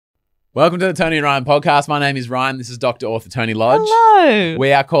Welcome to the Toni and Ryan podcast. My name is Ryan. This is Dr. Author Toni Lodge. Hello.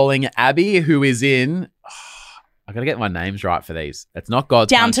 We are calling Abby, who is in... I got to get my names right for these. It's not God's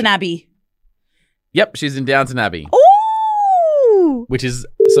Downton Country. Abbey. Yep, she's in Downton Abbey. Ooh. Which is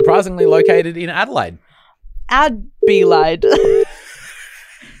surprisingly located in Adelaide. Adelaide.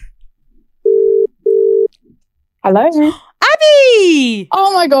 Hello. Abby.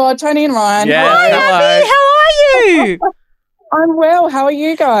 Oh my God, Toni and Ryan. Yeah, Hi, hello. Abby. How are you? I'm well. How are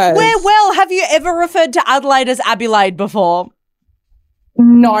you guys? We're well. Have you ever referred to Adelaide as Adelaide before?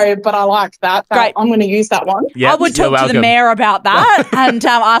 No, but I like that. Great. I'm going to use that one. Yep, I would you're talk to the welcome. mayor about that and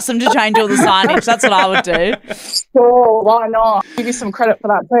ask them to change all the signage. That's what I would do. Sure, why not? Give you some credit for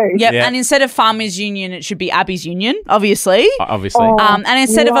that too. Yep. Yeah. And instead of Farmers Union, it should be Abby's Union, obviously. Obviously. Oh. And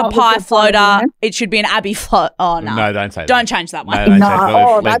instead of a love a pie good Farmers floater, Union. it should be an Abbey float. Oh, no. No, don't say that. Don't change that one. No, don't No, say that.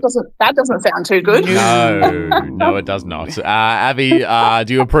 oh, that doesn't sound too good. No, it does not. Abby,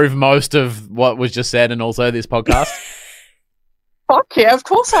 do you approve most of what was just said and also this podcast? Fuck yeah, of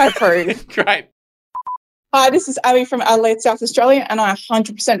course I approve. Great. Hi, this is Abby from Adelaide, South Australia, and I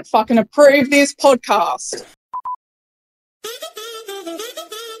 100% fucking approve this podcast.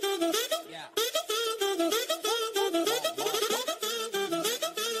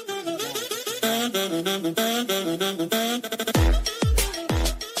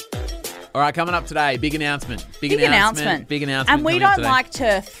 All right, coming up today, big announcement. Big Big announcement. Big announcement. And we coming up don't today. like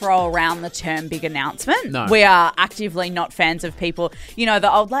to throw around the term big announcement. No. We are actively not fans of people, you know, the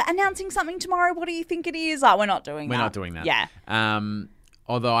old, like, announcing something tomorrow, what do you think it is? Like, we're not doing that. We're not doing that. Yeah.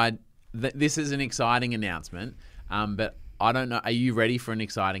 Although this is an exciting announcement, but I don't know. Are you ready for an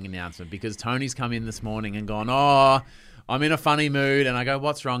exciting announcement? Because Tony's come in this morning and gone, oh, I'm in a funny mood. And I go,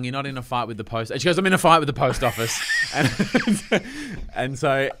 what's wrong? You're not in a fight with the post. And she goes, I'm in a fight with the post office. and you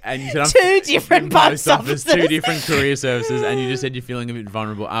said, I'm Two different post offices. Two different career services. And you just said you're feeling a bit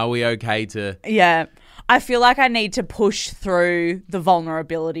vulnerable. Are we okay to... Yeah. I feel like I need to push through the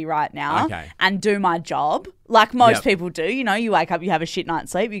vulnerability right now and do my job like most people do. You know, you wake up, you have a shit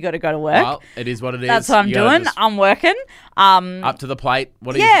night's sleep, you got to go to work. Well, it is what it is. That's what I'm You gotta doing. just I'm working. up to the plate.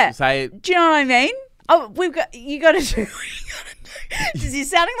 What do you say? Do you know what I mean? Oh, you got to do. This is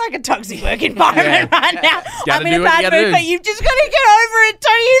sounding like a toxic work environment right now. I'm in a bad mood, but you've just got to get over it,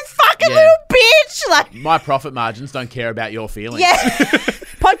 Tony. You fucking little bitch. Like, my profit margins don't care about your feelings. yeah.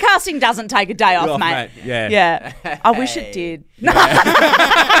 Podcasting doesn't take a day off, Well, mate. Yeah. Yeah. I wish it did.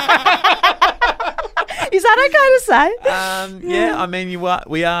 Is that okay to say? Yeah, I mean,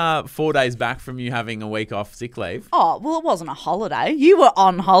 we are 4 days back from you having a week off sick leave. Oh, well, it wasn't a holiday. You were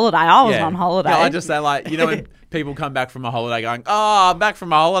on holiday. I wasn't on holiday. Yeah, I just say, like, you know, when people come back from a holiday going, oh, I'm back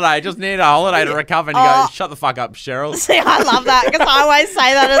from a holiday, just need a holiday to recover. And you go, shut the fuck up, Cheryl. See, I love that because I always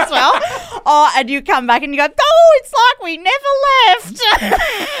say that as well. Oh, and you come back and you go, oh, it's like we never left.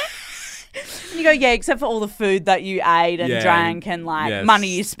 And you go, yeah, except for all the food that you ate and drank and money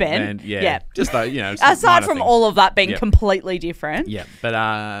you spent. And, just though, you know. Aside from things. all of that being completely different. Yeah,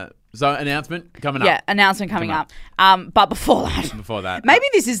 but so announcement coming up. Yeah, announcement coming up. But before that. Maybe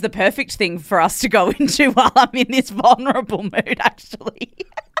this is the perfect thing for us to go into while I'm in this vulnerable mood, actually.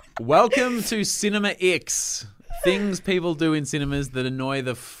 Welcome to Cinema X. Things people do in cinemas that annoy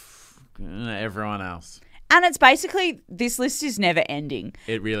everyone else. And it's basically, this list is never ending.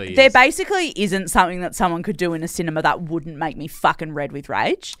 It really is. There basically isn't something that someone could do in a cinema that wouldn't make me fucking red with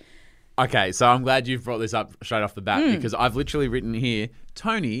rage. Okay, so I'm glad you've brought this up straight off the bat because I've literally written here,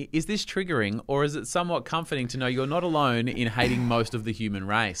 Toni, is this triggering or is it somewhat comforting to know you're not alone in hating most of the human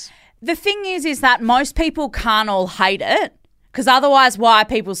race? The thing is that most people can't all hate it because otherwise why are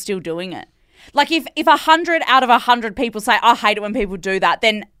people still doing it? Like if 100 out of 100 people say, I hate it when people do that,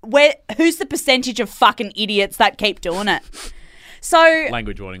 then who's the percentage of fucking idiots that keep doing it? So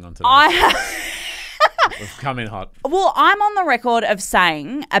Language warning on today. We've come in hot. Well, I'm on the record of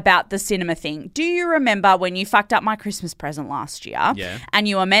saying about the cinema thing. Do you remember when you fucked up my Christmas present last year? Yeah. And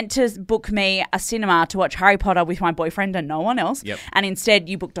you were meant to book me a cinema to watch Harry Potter with my boyfriend and no one else. Yep. And instead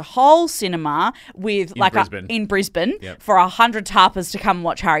you booked a whole cinema with in Brisbane Yep. for 100 tarpers to come and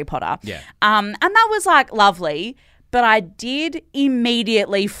watch Harry Potter. Yeah. And that was like lovely. But I did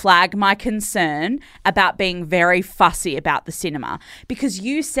immediately flag my concern about being very fussy about the cinema because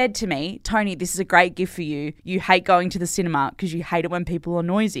you said to me, Toni, this is a great gift for you. You hate going to the cinema because you hate it when people are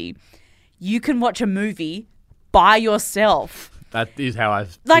noisy. You can watch a movie by yourself That is how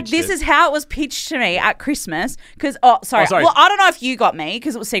I've Like, pitched this it. is how it was pitched to me at Christmas. Because, sorry. sorry. Well, I don't know if you got me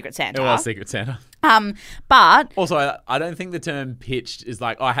because it was Secret Santa. It was Secret Santa. But Also, I don't think the term pitched is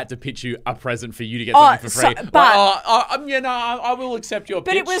like, I had to pitch you a present for you to get something for free. I will accept your pitch.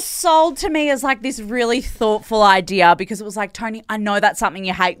 But it was sold to me as like this really thoughtful idea because it was like, Tony, I know that's something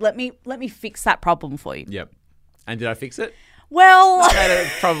you hate. Let me fix that problem for you. Yep. And did I fix it? Well, Made it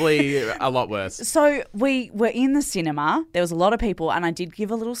probably a lot worse. so we were in the cinema. There was a lot of people, and I did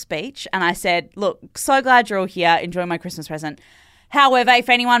give a little speech. And I said, "Look, so glad you're all here. Enjoy my Christmas present. However, if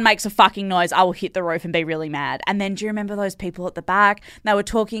anyone makes a fucking noise, I will hit the roof and be really mad." And then do you remember those people at the back? They were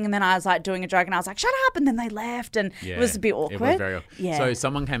talking, and then I was like doing a joke, and I was like, "Shut up!" And then they left, and it was a bit awkward. It was very awkward. Yeah. So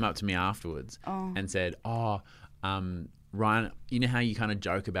someone came up to me afterwards and said, Ryan, you know how you kind of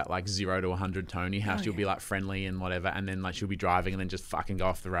joke about like 0 to 100 Toni, how she'll be like friendly and whatever, and then like she'll be driving and then just fucking go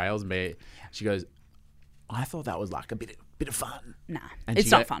off the rails and be. She goes, I thought that was like a bit of fun. Nah, And it's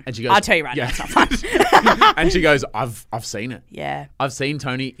she not go- fun. and she goes, I'll tell you right now, yeah. it's not fun. And she goes, I've seen it. Yeah. I've seen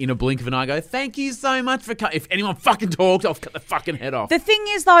Toni in a blink of an eye go, thank you so much for if anyone fucking talks, I'll cut the fucking head off. The thing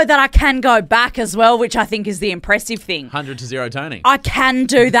is, though, that I can go back as well, which I think is the impressive thing. 100 to 0 Toni. I can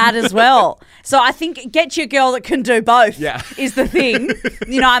do that as well. So I think get your girl that can do both is the thing.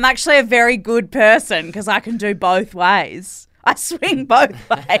 You know, I'm actually a very good person because I can do both ways. I swing both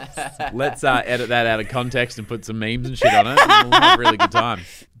ways. Let's edit that out of context and put some memes and shit on it. And we'll have a really good time.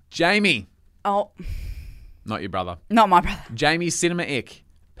 Jamie. Oh, Not your brother. not my brother. Jamie's cinema ick.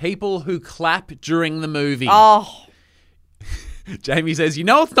 People who clap during the movie. Oh, Jamie says, you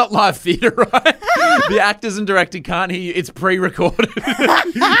know it's not live theatre, right? The actors and director can't hear you. It's pre-recorded.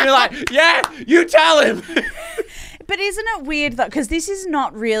 You're like, yeah, you tell him. but isn't it weird though? Because this is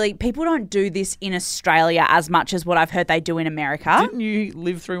not really, people don't do this in Australia as much as what I've heard they do in America. Didn't you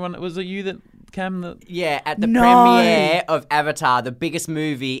live through one? Was it you that, Cam? That... Yeah, at the No. premiere of Avatar, the biggest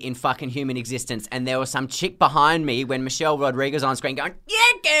movie in fucking human existence, and there was some chick behind me when Michelle Rodriguez on screen going, yeah,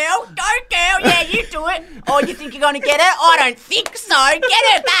 girl, go, girl, yeah, you do it. Oh, you think you're going to get it? I don't think so. Get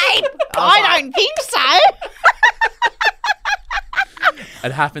it, babe. I don't think so.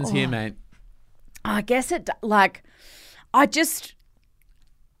 It happens here, mate. I guess it, like, isn't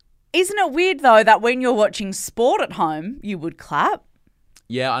it weird though that when you're watching sport at home, you would clap?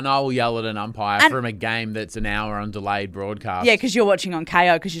 Yeah, and I will yell at an umpire And- from a game that's an hour on delayed broadcast. Yeah, because you're watching on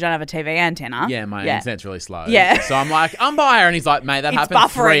KO because you don't have a TV antenna. Yeah, my internet's really slow. Yeah. So I'm like, umpire, and he's like, mate, that It's happened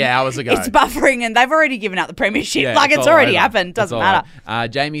buffering. 3 hours ago. It's buffering and they've already given out the premiership. Yeah, like it's all already over. happened. It's Doesn't all matter. over.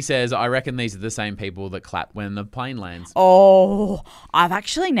 Jamie says, I reckon these are the same people that clap when the plane lands. Oh, I've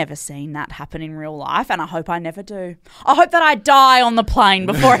actually never seen that happen in real life and I hope I never do. I hope that I die on the plane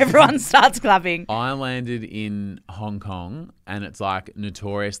before everyone starts clapping. I landed in Hong Kong, and it's like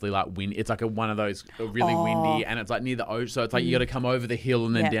notoriously like wind. It's like one of those really windy, and it's like near the ocean. So it's like you got to come over the hill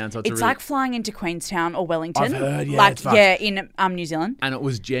and then down. So it's It's a really, like flying into Queenstown or Wellington. I've heard, yeah, Like, it's fucked. yeah, in New Zealand. and it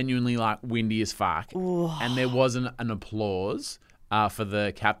was genuinely like windy as fuck. And there wasn't an applause for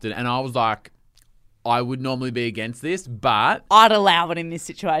the captain, and I was like, I would normally be against this, but I'd allow it in this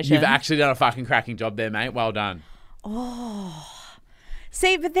situation. you've actually done a fucking cracking job there, mate. Well done.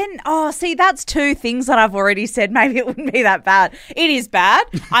 See, but then, that's two things that I've already said. Maybe it wouldn't be that bad. It is bad.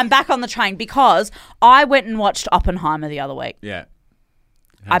 I'm back on the train because I went and watched Oppenheimer the other week. Yeah.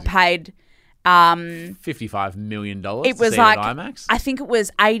 I paid, $55 million it to was see like, it at IMAX? I think it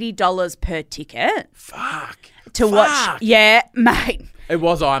was $80 per ticket Fuck. to watch. Yeah, mate. It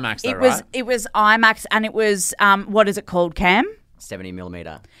was IMAX though, right? It was IMAX and it was, what is it called, Cam? 70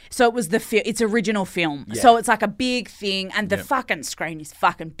 millimeter. So it was it's original film. Yeah. So it's like a big thing and the fucking screen is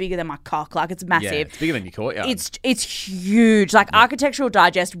fucking bigger than my cock. Like it's massive. Yeah, it's bigger than your courtyard. It's huge. Like Architectural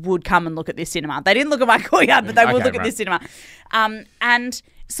Digest would come and look at this cinema. They didn't look at my courtyard, but they would Okay, look at right. this cinema. And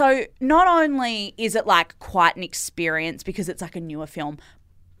so not only is it like quite an experience because it's like a newer film,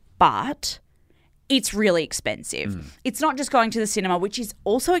 but it's really expensive. It's not just going to the cinema, which is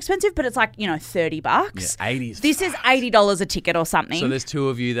also expensive, but it's like, $30. Yeah, 80 is This is $80 a ticket or something. So there's two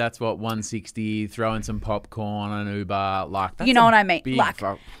of you, that's what, $160, throw in some popcorn and Uber, like that's You know a what I mean? big Like,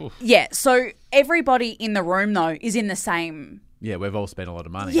 oof. yeah. So everybody in the room though is in the same. Yeah, we've all spent a lot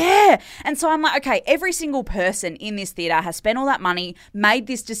of money. Yeah. And so I'm like, okay, every single person in this theatre has spent all that money, made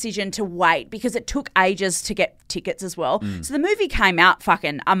this decision to wait because it took ages to get tickets as well. So the movie came out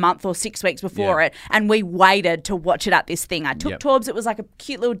fucking a month or 6 weeks before Yeah. it and we waited to watch it at this thing. I took Yep. Torbs. It was like a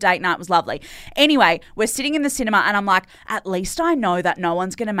cute little date night. It was lovely. Anyway, we're sitting in the cinema and I'm like, at least I know that no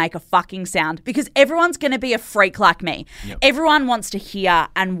one's going to make a fucking sound because everyone's going to be a freak like me. Yep. Everyone wants to hear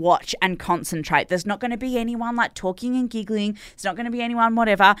and watch and concentrate. There's not going to be anyone like talking and giggling. It's not going to be anyone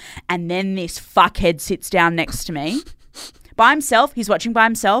whatever. And then this fuckhead sits down next to me. by himself. He's watching by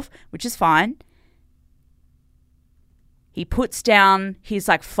himself, which is fine. He puts down his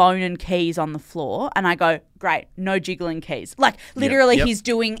like phone and keys on the floor, and I go, great, no jiggling keys. Like literally, he's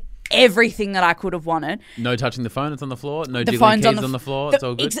doing everything that I could have wanted. No touching the phone, it's on the floor. No The jiggling phone's keys on the floor, it's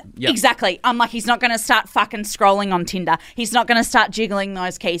all good. Exactly. I'm like, he's not going to start fucking scrolling on Tinder. He's not going to start jiggling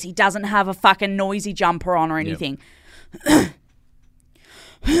those keys. He doesn't have a fucking noisy jumper on or anything.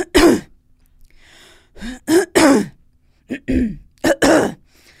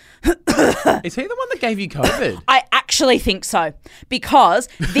 Is he the one that gave you COVID? I actually think so, because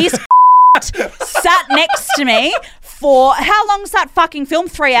this sat next to me for how long's that fucking film?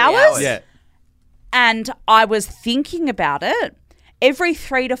 3 hours? Yeah. And I was thinking about it. Every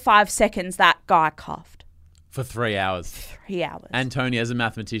 3 to 5 seconds, that guy coughed. For 3 hours. 3 hours. And Tony, as a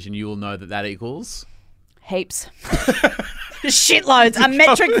mathematician, you will know that equals... Heaps. Shitloads. A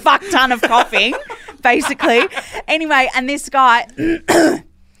metric fuck ton of coughing, basically. Anyway, and this guy...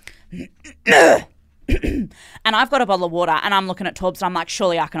 and I've got a bottle of water and I'm looking at Torbs and I'm like,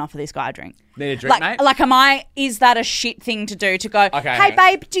 surely I can offer this guy a drink. Need a drink, mate? Is that a shit thing to do to go, Okay, hey,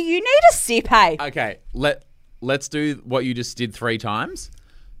 babe, do you need a sip, hey? Okay, let's do what you just did 3 times.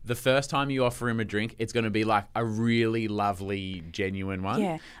 The first time you offer him a drink, it's going to be like a really lovely, genuine one.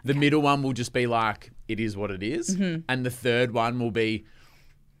 Yeah. The middle one will just be like, it is what it is. Mm-hmm. And the third one will be,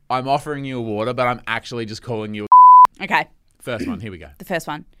 I'm offering you a water, but I'm actually just calling you a... Okay. First one, here we go. The first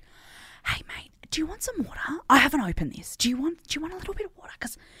one. Hey, mate, do you want some water? I haven't opened this. Do you want a little bit of water?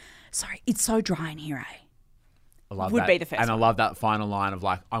 Because, sorry, it's so dry in here, eh? I love Would that. be the first And one. I love that final line of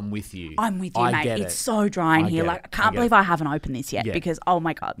like, I'm with you. I'm with you, I mate. get It's it. so dry in I here. get Like, it. I can't get believe it. I haven't opened this yet Yeah. because, oh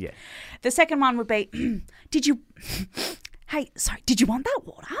my God. Yeah. The second one would be, did you want that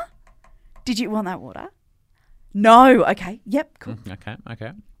water? Did you want that water? No. Okay. Yep. Cool.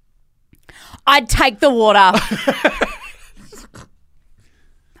 Okay. I'd take the water.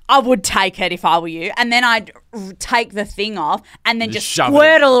 I would take it if I were you. And then I'd take the thing off and then just shove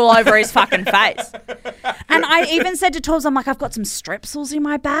squirt it. a little over his fucking face. And I even said to Torbs, I'm like, I've got some strepsils in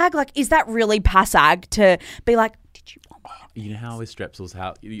my bag. Like, is that really passag to be like, did you want one? You know how with strepsils,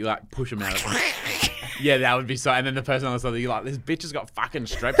 how you like push them out. Yeah, that would be so. And then the person on the side, you're like, this bitch has got fucking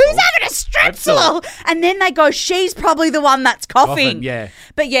strepsils. Who's having a strepsil? And then they go, she's probably the one that's coughing. Yeah.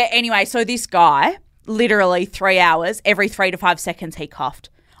 But yeah, anyway, so this guy, literally 3 hours, every 3 to 5 seconds he coughed.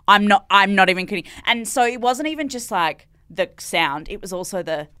 I'm not even kidding. And so it wasn't even just like the sound, it was also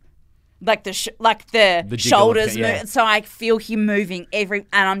the jiggle, shoulders yeah. move. So I feel him moving and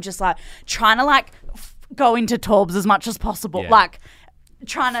I'm just like trying to like go into Torbs as much as possible. Yeah. Like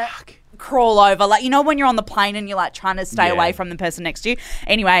trying to crawl over, like, you know, when you're on the plane and you're like trying to stay Yeah. away from the person next to you.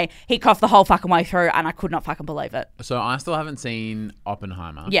 Anyway, he coughed the whole fucking way through and I could not fucking believe it. So I still haven't seen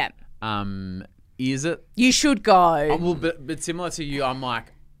Oppenheimer. Yeah. Is it? You should go. Well, but similar to you, I'm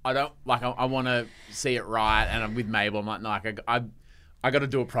like, I don't like. I want to see it right, and I'm with Mabel. I'm like, no, I got to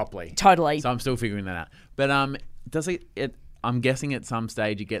do it properly. Totally. So I'm still figuring that out. But does it? I'm guessing at some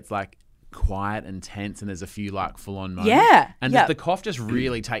stage it gets like quiet and tense, and there's a few like full on moments. Yeah. And yeah. does the cough just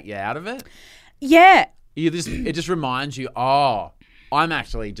really take you out of it? Yeah. It just reminds you, oh, I'm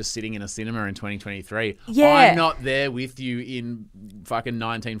actually just sitting in a cinema in 2023. Yeah. I'm not there with you in fucking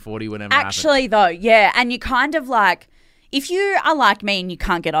 1940, whatever happened. Actually, though, yeah. And you kind of like, if you are like me and you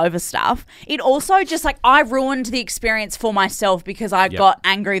can't get over stuff, it also just like, I ruined the experience for myself because I got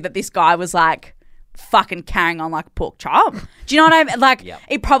angry that this guy was like fucking carrying on like a pork chop. Do you know what I mean? Like,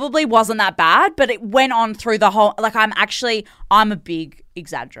 it probably wasn't that bad, but it went on through the whole, like, I'm a big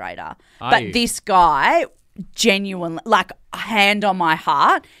exaggerator. But this guy, genuinely, like, hand on my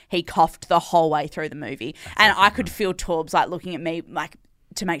heart, he coughed the whole way through the movie. And I could feel Torbs like looking at me like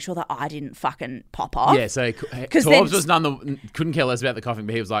to make sure that I didn't fucking pop off. Yeah, so Torbs was couldn't care less about the coughing,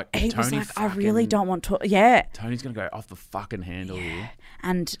 but he was like, he Tony, was like, I really don't want to. Yeah. Tony's going to go off the fucking handle here.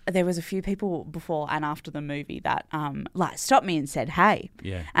 And there was a few people before and after the movie that like stopped me and said, hey.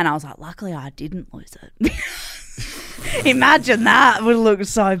 Yeah. And I was like, luckily I didn't lose it. Imagine that. Would look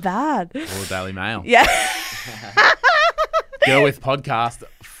so bad. Or Daily Mail. Yeah. Girl with podcast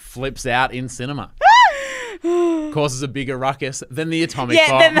flips out in cinema. Causes a bigger ruckus than the atomic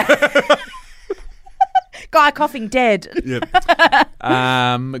bomb. Guy coughing dead.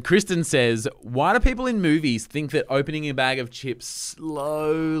 Yep. Kristen says, why do people in movies think that opening a bag of chips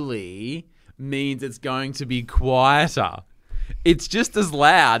slowly means it's going to be quieter? It's just as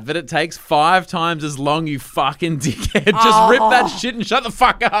loud, but it takes 5 times as long, you fucking dickhead. Just rip that shit and shut the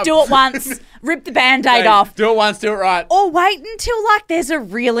fuck up. Do it once. Rip the Band-Aid off. Do it once, do it right. Or wait until, like, there's a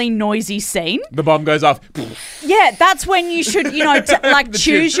really noisy scene. The bomb goes off. Yeah, that's when you should,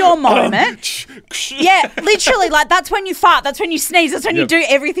 choose your moment. Yeah, literally, like, that's when you fart. That's when you sneeze. That's when you do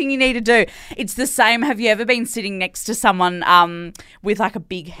everything you need to do. It's the same. Have you ever been sitting next to someone with, like, a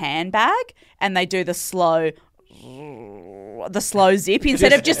big handbag and they do the slow zip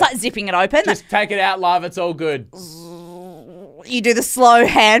instead of just like zipping it open? Just take it out, love. It's all good. You do the slow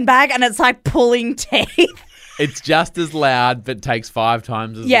handbag and it's like pulling teeth. It's just as loud, but takes 5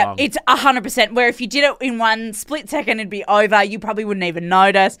 times as long. Yeah, it's 100%. Where if you did it in one split second, it'd be over. You probably wouldn't even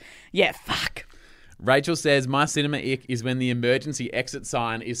notice. Yeah, fuck. Rachel says, my cinema ick is when the emergency exit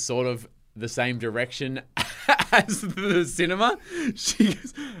sign is sort of the same direction as the cinema. She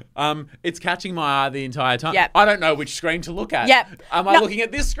goes, it's catching my eye the entire time. Yep. I don't know which screen to look at. Yep. Am I looking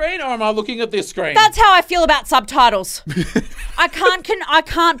at this screen or am I looking at this screen? That's how I feel about subtitles. I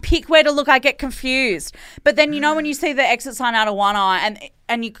can't pick where to look. I get confused. But then, when you see the exit sign out of one eye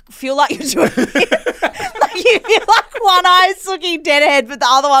and you feel like you're doing like you feel like one eye's looking dead ahead, but the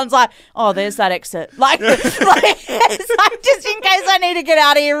other one's like, oh, there's that exit. Like it's like just in case I need to get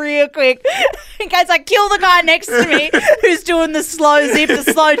out of here real quick, in case I kill the guy next to me who's doing the slow zip, the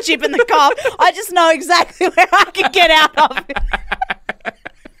slow chip and the cough. I just know exactly where I can get out of it.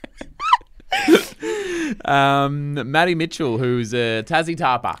 Maddie Mitchell, who's a Tassie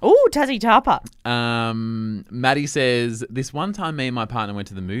Tarper. Ooh, Tassie Tarper. Maddie says, this one time me and my partner went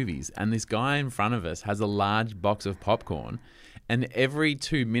to the movies and this guy in front of us has a large box of popcorn and every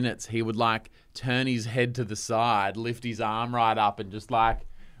 2 minutes he would like turn his head to the side, lift his arm right up and just like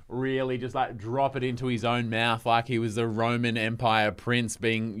really just like drop it into his own mouth like he was the Roman Empire prince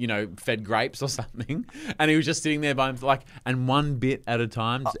being, fed grapes or something. And he was just sitting there by himself, like, and one bit at a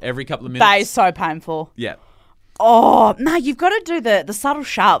time, just every couple of minutes. That is so painful. Yeah. Oh, no, you've got to do the subtle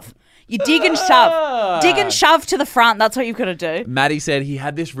shove. You dig and shove. Dig and shove to the front. That's what you've got to do. Maddie said he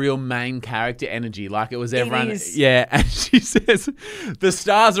had this real main character energy, like it was everyone. It is. Yeah, and she says, the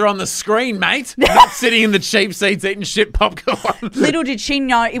stars are on the screen, mate. Not sitting in the cheap seats eating shit popcorn. Little did she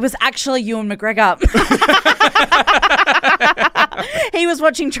know it was actually Ewan McGregor. He was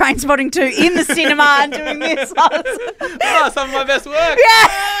watching Trainspotting 2 in the cinema and doing this. Some of my best work. Yeah.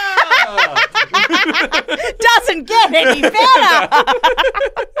 Doesn't get any better.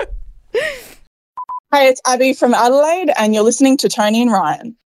 Hey, it's Abby from Adelaide, and you're listening to Toni and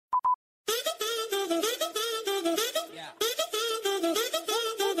Ryan.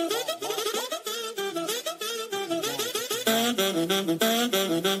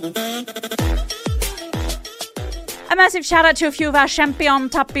 A massive shout out to a few of our champion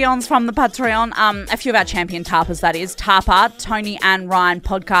tapions from the Patreon. A few of our champion tarpers, that is. Tarpa, Toni and Ryan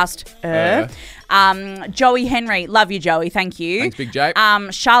podcast. Joey Henry. Love you, Joey. Thank you. Thanks, Big J.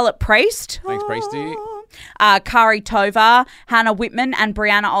 Charlotte Priest. Thanks, Priesty. Kari Tova, Hannah Whitman, and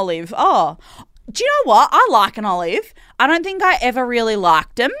Brianna Olive. Oh, do you know what? I like an olive. I don't think I ever really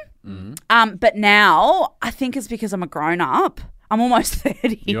liked them. Mm-hmm. But now I think it's because I'm a grown up. I'm almost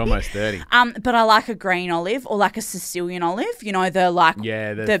 30. You're almost 30. But I like a green olive or like a Sicilian olive.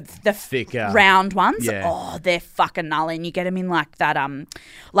 The thicker round ones. Yeah. Oh, they're fucking gnarly. And you get them in like that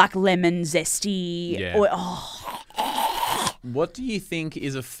like lemon zesty. Yeah. What do you think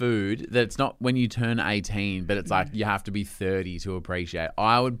is a food that's not when you turn 18, but it's like you have to be 30 to appreciate?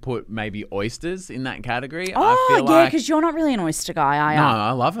 I would put maybe oysters in that category. Oh, I feel yeah, because you're not really an oyster guy, are you? No,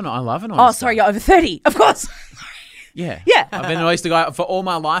 I love an oyster. Oh, sorry, you're over 30. Of course. Yeah. Yeah. I've been an oyster guy for all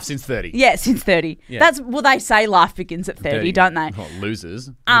my life since 30. Yeah, since 30. Yeah. They say life begins at 30, don't they? Well, losers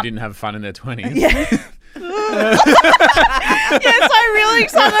who didn't have fun in their 20s. Yeah. Yes, I'm really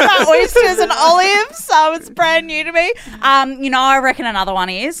excited about oysters and olives, so it's brand new to me. I reckon another one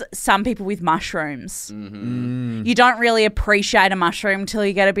is some people with mushrooms. Mm-hmm. You don't really appreciate a mushroom till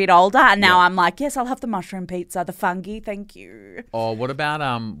you get a bit older, and now I'm like, yes, I'll have the mushroom pizza, the fungi, thank you. Oh, what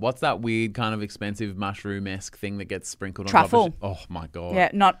about what's that weird kind of expensive mushroom-esque thing that gets sprinkled on Truffle. top of? Oh my god. Yeah,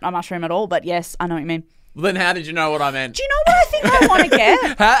 not a mushroom at all, but yes, I know what you mean. Well, then how did you know what I meant? Do you know what I think I want to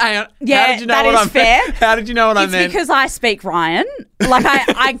get? Hang on. Yeah, how did you know that what is I fair. meant? How did you know what I meant? It's because I speak Ryan. Like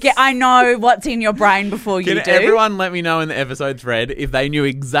I know what's in your brain before you do. Can everyone let me know in the episode thread if they knew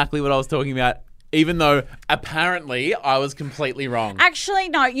exactly what I was talking about, even though apparently I was completely wrong? Actually,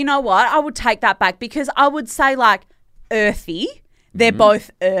 no, you know what? I would take that back because I would say like earthy. They're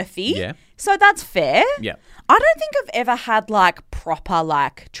both earthy. Yeah. So that's fair. Yeah. I don't think I've ever had like proper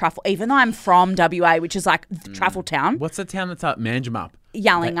like truffle, even though I'm from WA, which is like truffle town. What's the town that's up? Manjimup.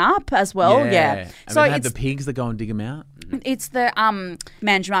 Yelling up as well, yeah. And So they had the pigs that go and dig them out. It's the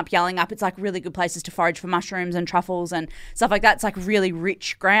Manjimup, Yelling Up. It's like really good places to forage for mushrooms and truffles and stuff like that. It's like really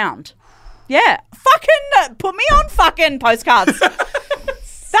rich ground. Yeah. Fucking put me on fucking postcards.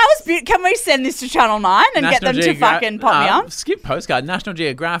 That was beautiful. Can we send this to Channel 9 and get them to fucking pop me on? Skip postcard. National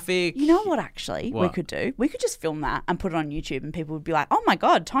Geographic. You know what, actually, we could do? We could just film that and put it on YouTube and people would be like, oh my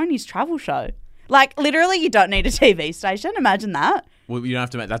God, Tony's travel show. Like, literally, you don't need a TV station. Imagine that. Well, you don't have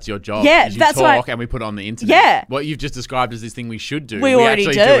to make. That's your job. Yeah, you that's talk what and we put it on the internet. Yeah. What you've just described as this thing we should do. We already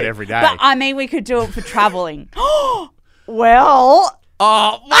actually do it every day. But I mean, we could do it for traveling. Well.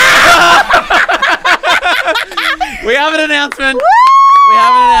 Oh. We have an announcement. We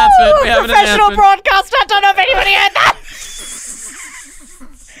have an announcement. We have an Professional announcement. broadcaster. I don't know if anybody heard that.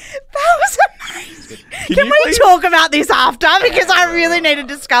 That was amazing. Can we please- talk about this after? Because I really need to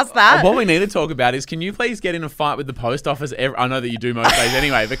discuss that. What we need to talk about is, can you please get in a fight with the post office? I know that you do most days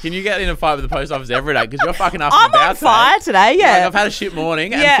anyway, but can you get in a fight with the post office every day? Because you're fucking up and I'm about on fire today, yeah. Like, I've had a shit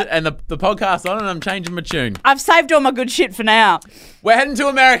morning and, Yeah. and the podcast's on and I'm changing my tune. I've saved all my good shit for now. We're heading to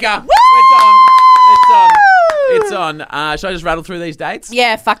America. Woo! It's on. Should I just rattle through these dates?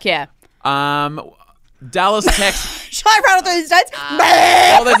 Yeah, fuck yeah. Dallas, Texas. Shall I rattle through these dates?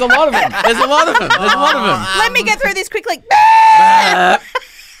 Oh, there's a lot of them. There's a lot of them. There's a lot of them. Let me get through this quickly.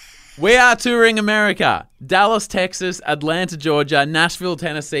 We are touring America. Dallas, Texas, Atlanta, Georgia, Nashville,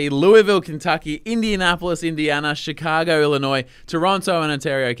 Tennessee, Louisville, Kentucky, Indianapolis, Indiana, Chicago, Illinois, Toronto and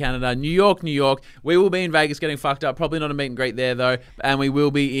Ontario, Canada, New York, New York. We will be in Vegas getting fucked up. Probably not a meet and greet there, though. And we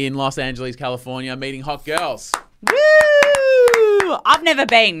will be in Los Angeles, California, meeting hot girls. Woo! I've never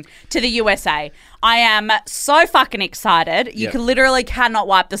been to the USA. I am so fucking excited. You Yep. can literally cannot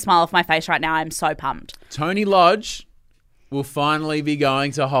wipe the smile off my face right now. I'm so pumped. Tony Lodge will finally be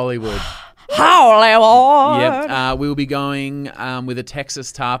going to Hollywood. Hollywood. Yep. We will be going with a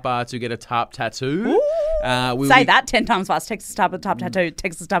Texas tarper to get a tarp tattoo. We'll Say be- that 10 times fast. Texas tap with the top tattoo.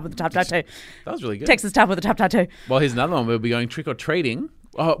 Texas tap with the top tattoo. That was really good. Texas tap with the top tattoo. Well, here's another one. We'll be going trick-or-treating.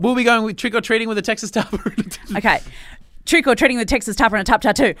 We'll be going with trick-or-treating with a Texas tarper. Okay. Trick or treating with Texas tapper and a top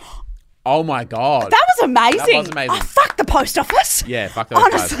tattoo. Oh, my God. That was amazing. That was amazing. Oh, fuck the post office. Yeah, fuck those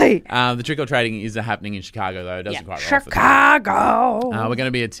Honestly. guys. The trick-or-treating is happening in Chicago, though. It doesn't quite roll off the tongue. Chicago. We're going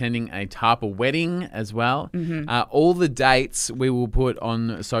to be attending a tarpa wedding as well. Mm-hmm. All the dates we will put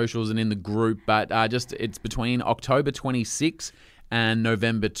on socials and in the group, but it's between October 26 and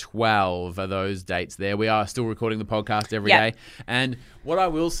November 12 are those dates there. We are still recording the podcast every day. And what I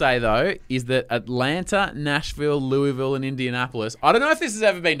will say, though, is that Atlanta, Nashville, Louisville, and Indianapolis, I don't know if this has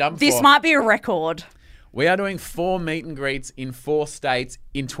ever been done before. This might be a record. We are doing 4 meet and greets in 4 states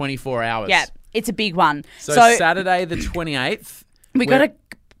in 24 hours. Yeah, it's a big one. So Saturday the 28th. We got to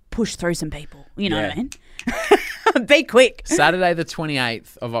push through some people. You know what I mean? Be quick. Saturday the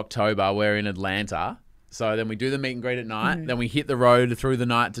 28th of October, we're in Atlanta. So then we do the meet and greet at night. Then we hit the road through the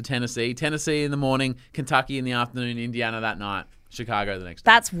night to Tennessee. Tennessee in the morning, Kentucky in the afternoon, Indiana that night, Chicago the next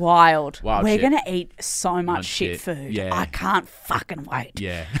day. That's wild. Wild We're shit. going to eat so much shit. shit food. Yeah. I can't fucking wait.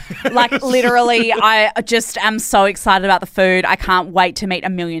 Yeah. Like, literally, I just am so excited about the food. I can't wait to meet a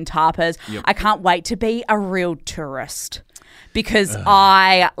million tarpers. Yep. I can't wait to be a real tourist. Because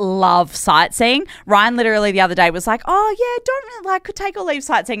I love sightseeing. Ryan literally the other day was like, "Oh yeah, don't could take or leave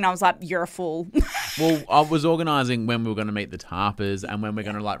sightseeing." And I was like, "You're a fool." Well, I was organising when we were going to meet the tarpers and when we're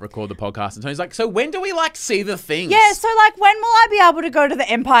going to record the podcast. And Tony's like, so when do we see the things? Yeah, so when will I be able to go to the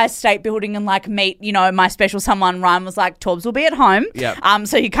Empire State Building and meet, my special someone? Ryan was like, Torbs will be at home. Yep.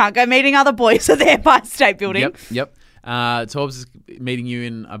 So you can't go meeting other boys at the Empire State Building. Yep. Torbs is meeting you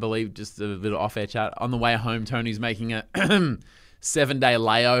in, I believe, just a little off-air chat. On the way home, Tony's making a 7-day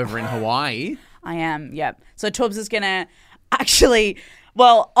layover in Hawaii. I am, yep. So Torbs is going to actually...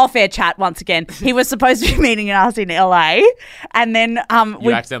 Well, off-air chat once again. He was supposed to be meeting us in LA, and then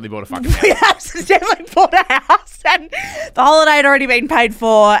You accidentally bought a fucking house. we accidentally bought a house, and the holiday had already been paid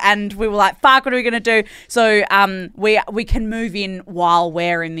for, and we were like, "Fuck, what are we going to do?" So we can move in while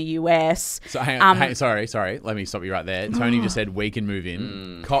we're in the US. So hang on, sorry. Let me stop you right there. Tony just said we can move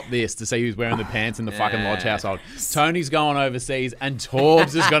in. Cop this to see who's wearing the pants in the fucking Lodge household. Tony's going overseas, and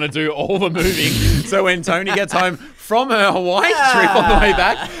Torbs is going to do all the moving. So when Tony gets home from her Hawaii trip on the way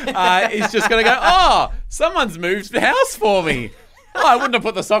back, he's just going to go, "Oh, someone's moved the house for me." Oh, I wouldn't have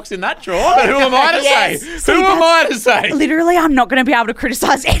put the socks in that drawer, but who am I to say? Who am I to say? Literally, I'm not going to be able to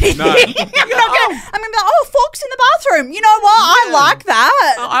criticize anything. No. I'm going to be like, forks in the bathroom. You know what? I like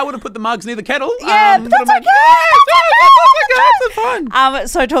that. I would have put the mugs near the kettle. Yeah, but that's okay. That's fine.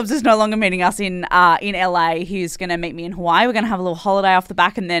 So Torbs is no longer meeting us in LA. He's going to meet me in Hawaii. We're going to have a little holiday off the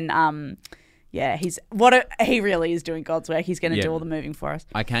back, and then Yeah, he really is doing God's work. He's going to do all the moving for us.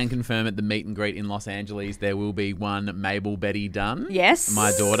 I can confirm at the meet and greet in Los Angeles, there will be one Mabel Betty Dunn. Yes.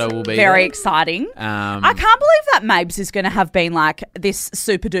 My daughter will be Very there. exciting. I can't believe that Mabes is going to have been like this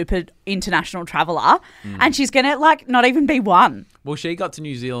super duper international traveller and she's going to like not even be one. Well, she got to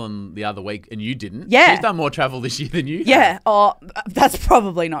New Zealand the other week and you didn't. Yeah. She's done more travel this year than you Yeah. have. Oh, that's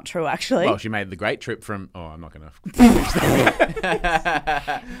probably not true, actually. Well, she made the great trip from... Oh, I'm not going to finish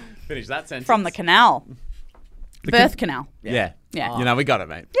that. Finish that sentence. From the canal. Birth canal. Yeah. Yeah. You know, we got it,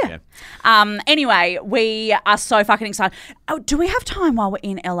 mate. Yeah. Anyway, we are so fucking excited. Oh, do we have time while we're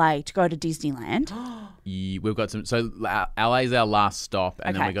in LA to go to Disneyland? We've got some... So, LA is our last stop,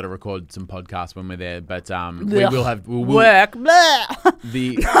 and then Okay. we've got to record some podcasts when we're there. But we Ugh. will have... We'll, Work. Bleh.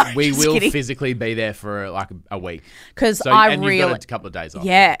 we Just will kidding. physically be there for like a week. Because And you've got a couple of days off.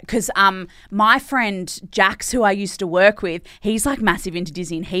 Yeah, because my friend Jax, who I used to work with, he's like massive into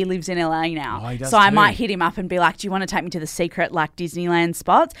Disney and he lives in LA now. Oh, he does so I too. might hit him up and be like, do you want to take me to the secret like Disneyland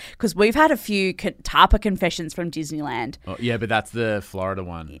spots? Because we've had a few Tarpa confessions from Disneyland. Oh, yeah, but that's the Florida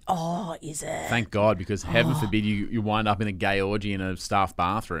one. Oh, is it? Thank God, because heaven forbid you wind up in a gay orgy in a staff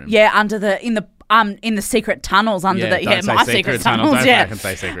bathroom. Yeah, in the secret tunnels under don't say my secret tunnels. Don't yeah. fucking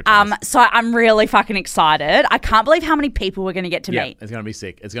say secret tunnels. So I'm really fucking excited. I can't believe how many people we're going to get to meet. It's going to be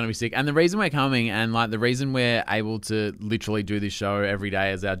sick. It's going to be sick. And the reason we're coming and like the reason we're able to literally do this show every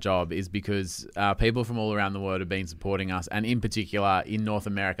day as our job is because people from all around the world have been supporting us, and in particular in North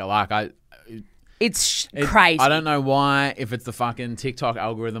America. It's crazy. I don't know why, if it's the fucking TikTok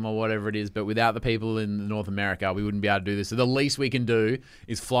algorithm or whatever it is, but without the people in North America, we wouldn't be able to do this. So the least we can do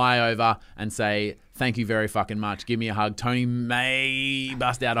is fly over and say, thank you very fucking much. Give me a hug. Toni may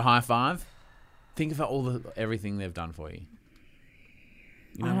bust out a high five. Think of everything they've done for you.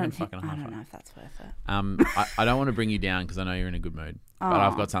 You know, I fucking high don't five. know if that's worth it. I don't want to bring you down because I know you're in a good mood, but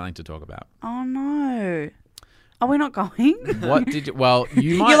I've got something to talk about. Oh no. Are we not going? What did you... Well,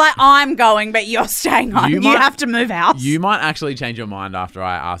 you might... You're like, I'm going, but you're staying on. You might- have to move house. You might actually change your mind after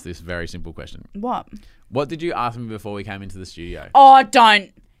I ask this very simple question. What? What did you ask me before we came into the studio? Oh,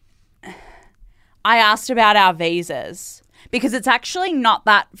 don't. I asked about our visas because it's actually not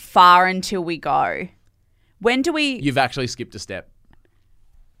that far until we go. When do we... You've actually skipped a step.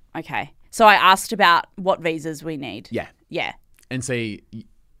 Okay. So I asked about what visas we need. Yeah. Yeah. And see,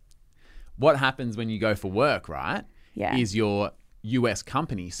 what happens when you go for work, right? Yeah. Is your US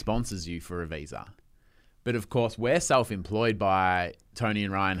company sponsors you for a visa. But of course, we're self-employed by Toni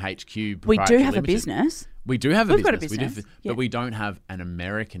and Ryan HQ. We do Proprietary have a Limited. business. We do have a We've business. got a business. Yeah. But we don't have an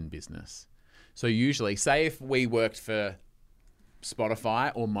American business. So usually, say if we worked for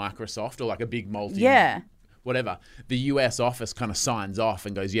Spotify or Microsoft or like a big multi... Yeah. Whatever, the US office kind of signs off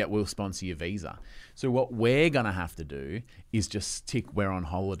and goes, yeah, we'll sponsor your visa. So what we're going to have to do is just tick we're on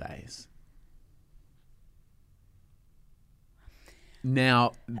holidays.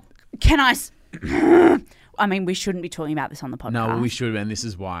 Now... Can I... I mean, we shouldn't be talking about this on the podcast. No, we should, and this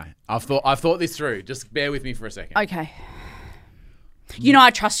is why. I've thought this through. Just bear with me for a second. Okay. You know, I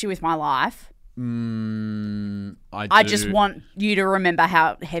trust you with my life. I just want you to remember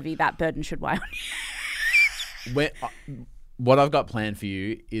how heavy that burden should weigh on you. What I've got planned for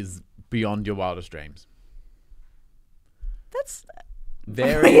you is beyond your wildest dreams. That's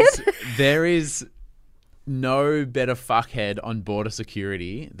There is no better fuckhead on border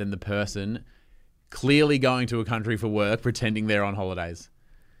security than the person clearly going to a country for work pretending they're on holidays.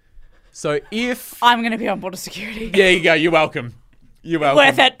 So if... I'm going to be on border security. There you go. You're welcome. You're welcome.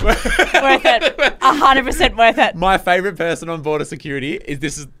 Worth it. Worth it. 100% worth it. My favorite person on border security is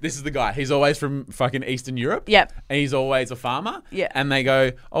this is the guy. He's always from fucking Eastern Europe. Yep. And he's always a farmer. Yeah. And they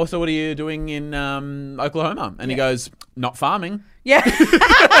go, oh, so what are you doing in Oklahoma? And he goes, not farming. Yeah.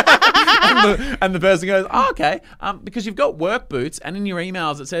 and the person goes, oh, okay, because you've got work boots, and in your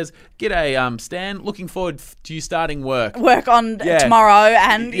emails it says, "G'day, Stan. Looking forward to you starting work. Work on Yeah. tomorrow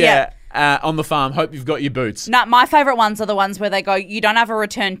and yeah. On the farm. Hope you've got your boots." No, my favourite ones are the ones where they go, you don't have a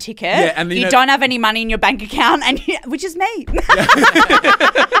return ticket, Yeah, and you don't have any money in your bank account, which is me.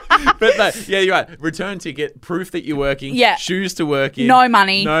 But no, yeah, you're right. Return ticket, proof that you're working. Yeah. Shoes to work in. No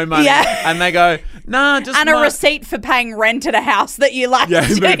money. No money. Yeah. And they go, nah, just And a receipt for paying rent at a house that you like. Yeah,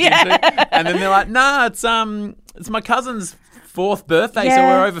 moved Yeah. into. And then they're like, nah, it's my cousin's 4th birthday, so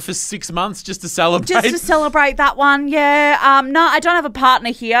Yeah. we're over for 6 months just to celebrate. Just to celebrate that one, yeah. No, I don't have a partner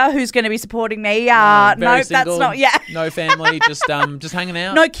here who's going to be supporting me. Very Nope, single, that's not. Yeah, No family, just hanging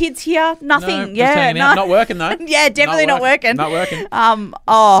out. no kids here, No, nothing. just yeah, hanging no. out. Not working though. Yeah, definitely not working. Not working.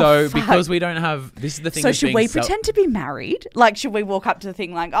 Oh, So fuck. because we don't have, this is the thing. So with should being we pretend to be married? Like, should we walk up to the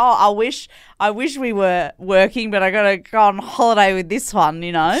thing like, oh, I wish we were working, but I got to go on holiday with this one,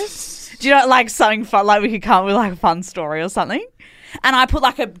 you know? Do you know, like something fun, like we could come up with like a fun story or something? And I put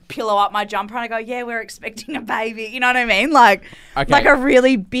like a pillow up my jumper and I go, yeah, we're expecting a baby. You know what I mean? Like, like a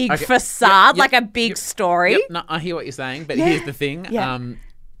really big facade, like a big story. Yep. No, I hear what you're saying, but here's the thing. Yeah.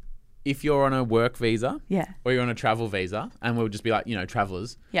 If you're on a work visa Yeah. or you're on a travel visa, and we'll just be like,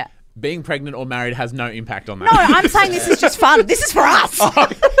 travelers, Yeah. being pregnant or married has no impact on that. No, I'm saying this is just fun. This is for us.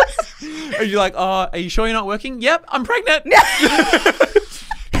 Are you like, are you sure you're not working? Yep, I'm pregnant. Are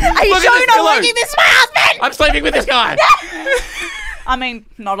you Look sure at you're this not pillow. working? This is my husband. I'm sleeping with this guy. I mean,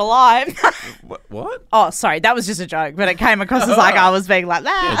 not alive. What? Oh, sorry. That was just a joke, but it came across as like I was being like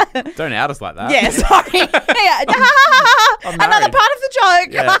that. Don't out us like that. Yeah, sorry. Another part of the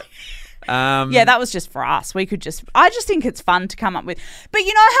joke. Yeah. Yeah, that was just for us. I just think it's fun to come up with. But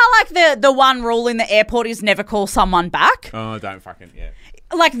you know how like the one rule in the airport is never call someone back? Oh, don't fucking,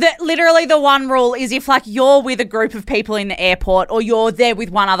 Like literally the one rule is if like you're with a group of people in the airport or you're there with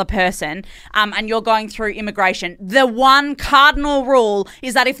one other person and you're going through immigration, the one cardinal rule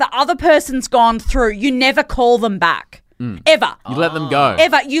is that if the other person's gone through, you never call them back. Ever. You let them go.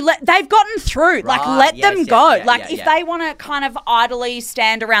 Ever. They've gotten through. Like, let them go. Yeah, if they want to kind of idly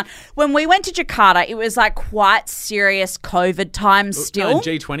stand around. When we went to Jakarta, it was like quite serious COVID times still. No,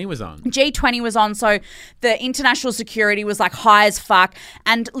 G20 was on. G20 was on, so the international security was like high as fuck.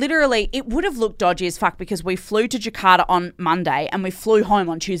 And literally, it would have looked dodgy as fuck because we flew to Jakarta on Monday and we flew home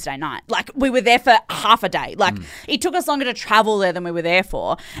on Tuesday night. Like, we were there for half a day. Like, it took us longer to travel there than we were there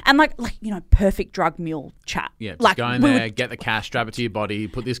for. And like perfect drug mule chat. Yeah, just like, go in there, get the cash, strap it to your body,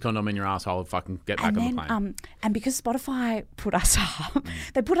 put this condom in your asshole, fucking get back on the plane. And because Spotify put us up,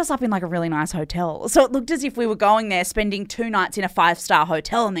 they put us up in like a really nice hotel. So it looked as if we were going there, spending 2 nights in a 5-star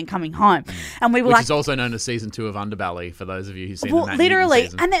hotel and then coming home. And we were Which like... is also known as season 2 of Underbelly, for those of you who've seen Well, the Matt literally.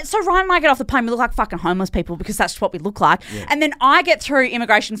 Newton season. And then, so Ryan and I get off the plane, we look like fucking homeless people because that's what we look like. Yeah. And then I get through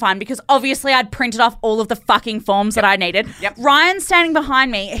immigration fine because obviously I'd printed off all of the fucking forms that I needed. Yep. Ryan's standing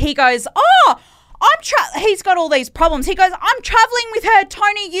behind me. He goes, he's got all these problems. He goes, I'm traveling with her.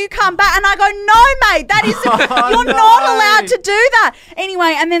 Toni, you come back. And I go, no, mate, that isn't, you're not allowed to do that.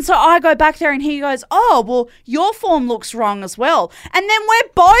 Anyway, and then so I go back there and he goes, oh, well, your form looks wrong as well. And then we're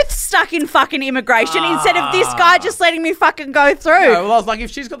both stuck in fucking immigration instead of this guy just letting me fucking go through. No, well, I was like,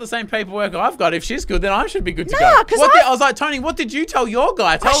 if she's got the same paperwork I've got, if she's good, then I should be good to go. Nah, 'cause I was like, Toni, what did you tell your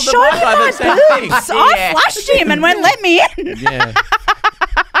guy? Tell the showed my him guy my the same thing. boobs. I flashed him and went, let me in. Yeah.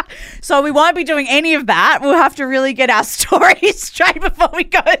 So we won't be doing any of that. We'll have to really get our stories straight before we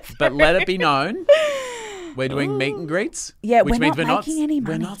go through. But let it be known, we're doing meet and greets. Yeah, which we're means not making any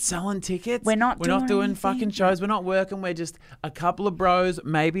We're money. not selling tickets. We're not doing doing anything. fucking shows. We're not working. We're just a couple of bros,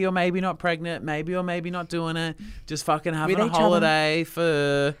 maybe or maybe not pregnant, maybe or maybe not doing it. Just fucking having With a each other. holiday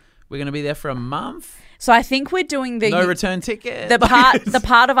for... We're going to be there for a month. So I think we're doing No return ticket. the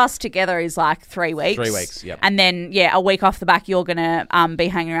part of us together is like 3 weeks. 3 weeks, yep. And then a week off the back, you're gonna be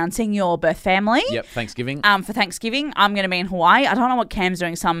hanging around seeing your birth family. Yep, Thanksgiving. For Thanksgiving, I'm gonna be in Hawaii. I don't know what Cam's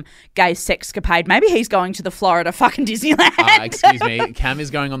doing. Some gay sexcapade. Maybe he's going to the Florida fucking Disneyland. Excuse me. Cam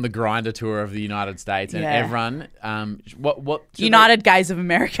is going on the Grinder tour of the United States, and Yeah. everyone, what should United Gays of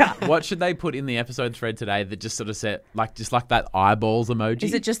America. what should they put in the episode thread today that just sort of said like that eyeballs emoji?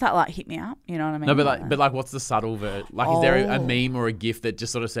 Is it just that like hit me up? You know what I mean? No, but what's the subtle ver? Like, is there a meme or a gif that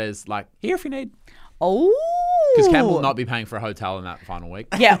just sort of says like, here if you need? Oh. Because Cam will not be paying for a hotel in that final week.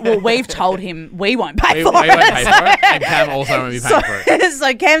 Yeah, well, we've told him we won't pay We for won't it. pay for it, and Cam also won't be paying for it.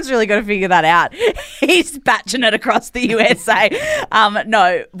 So Cam's really got to figure that out. He's batching it across the USA.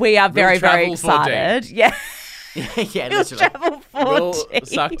 No, we are very, very travel 14. excited. Yeah. Yeah, We'll literally. travel We'll 14.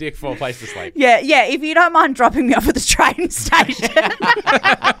 suck dick for a place to sleep. Yeah, if you don't mind dropping me off at the train station.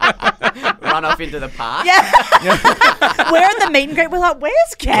 Run off into the park. Yeah. We're in the meet and greet. We're like,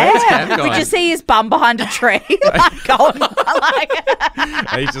 where's Cam? Where's Cam We going? just see his bum behind a tree. Like, going, like,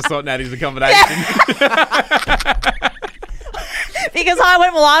 He's just sorting out his accommodation. because I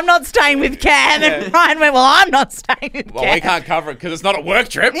went, well, I'm not staying with Cam. And Ryan went, well, I'm not staying with Well, Cam. we can't cover it because it's not a work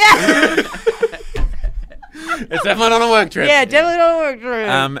trip. Yeah. It's definitely not a work trip. Yeah, definitely don't work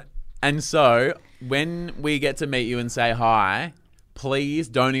through. And so when we get to meet you and say hi, please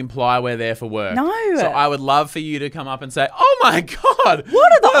don't imply we're there for work. No. So I would love for you to come up and say, "Oh my god,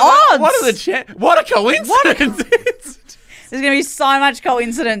 What are the odds? What are the what a coincidence!" There's going to be so much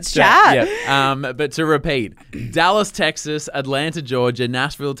coincidence, chat. Yeah. But to repeat, Dallas, Texas, Atlanta, Georgia,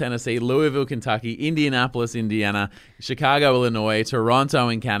 Nashville, Tennessee, Louisville, Kentucky, Indianapolis, Indiana, Chicago, Illinois, Toronto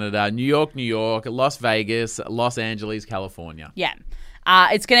in Canada, New York, New York, Las Vegas, Los Angeles, California. Yeah.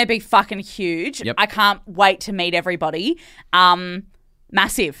 It's going to be fucking huge. Yep. I can't wait to meet everybody.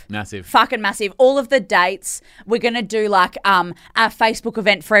 Massive. Massive. Fucking massive. All of the dates. We're going to do like a Facebook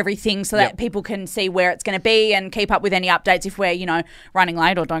event for everything so that people can see where it's going to be and keep up with any updates if we're, running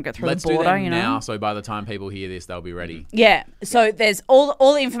late or don't get through Let's the border, do that now, so by the time people hear this, they'll be ready. Yeah. So there's all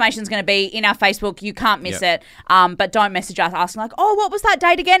the information's going to be in our Facebook. You can't miss it. But don't message us asking like, "Oh, what was that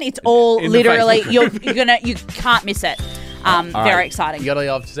date again?" It's all In the literally Facebook you can't miss it. Very right. exciting. You gotta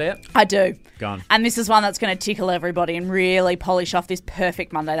love to see it. I do. Go on. And this is one that's going to tickle everybody and really polish off this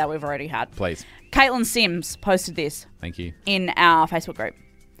perfect Monday that we've already had. Please. Caitlin Sims posted this Thank you. in our Facebook group.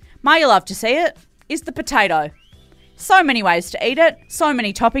 My you love to see it is the potato. So many ways to eat it, so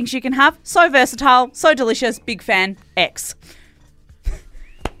many toppings you can have, so versatile, so delicious, big fan, X.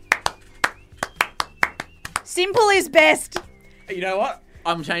 Simple is best. You know what?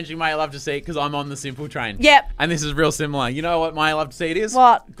 I'm changing my love to see it because I'm on the simple train. Yep. And this is real similar. You know what my love to see it is?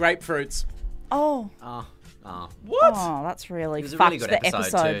 What? Grapefruits. Oh. What? Oh, that's really was a fucked really good the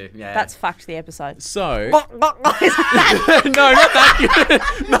episode episode. too, yeah. That's fucked the episode. So, no, not that good.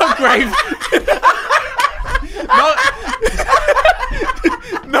 Not grape.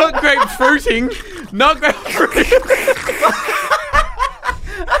 not grapefruiting. Not grapefruit.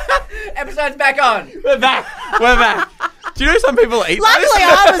 Episode's back on. We're back. We're back. Do you know some people eat Luckily those?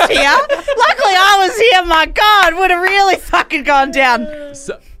 I was here. Luckily I was here. My God, would have really fucking gone down.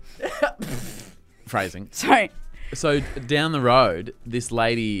 So, phrasing. Sorry. So down the road, this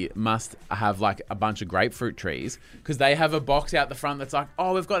lady must have like a bunch of grapefruit trees because they have a box out the front that's like,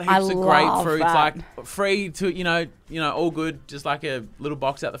 oh, we've got I heaps of love grapefruits, that. like free to, all good, just like a little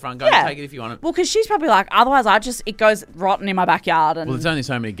box out the front. Go and take it if you want it. Well, because she's probably like, otherwise it goes rotten in my backyard. And Well, there's only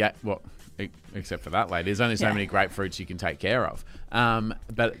so many except for that lady, there's only so many grapefruits you can take care of.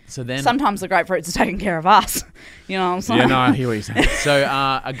 But so then sometimes the grapefruits are taking care of us. You know what I'm saying? yeah, no, I hear what you're saying. So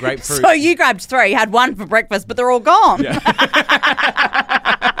a grapefruit. So you grabbed 3, had 1 for breakfast, but they're all gone. Yeah.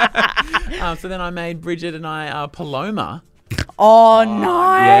 So then I made Bridget and I Paloma. Oh,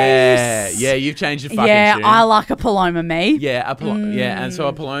 nice. Yeah, you've changed your fucking tune. I like a Paloma, me. Yeah, and so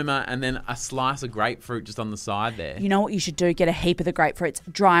a Paloma and then a slice of grapefruit just on the side there. You know what you should do? Get a heap of the grapefruits,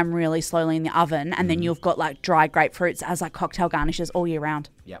 dry them really slowly in the oven, and then you've got like dried grapefruits as like cocktail garnishes all year round.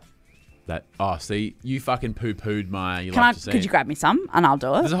 Yep. See, you fucking poo-pooed my you love to see Could it. you grab me some and I'll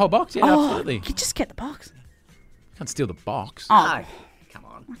do it? There's a whole box, yeah, absolutely. You just get the box. Can't steal the box. Oh, No, come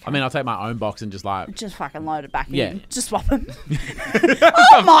on. I mean, I'll take my own box and just like... just fucking load it back Yeah. in. Just swap them.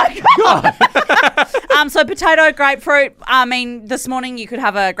 Oh my God. So potato, grapefruit. I mean, this morning you could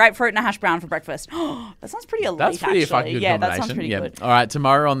have a grapefruit and a hash brown for breakfast. That sounds pretty elite, That's pretty actually. fucking good yeah, combination. that sounds pretty good. All right,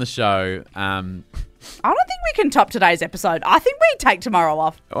 tomorrow on the show... I don't think we can top today's episode. I think we take tomorrow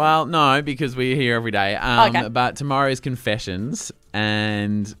off. Well, no, because we're here every day. Okay. But tomorrow is confessions,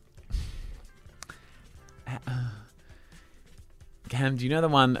 and Cam, do you know the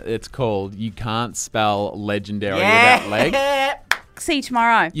one that's called "You Can't Spell Legendary Without Leg"? See you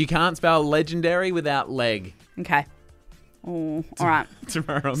tomorrow. You can't spell legendary without leg. Okay. Oh, all right.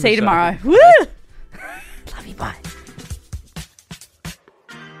 Tomorrow. On See you the show. tomorrow. Woo! Love you. Bye.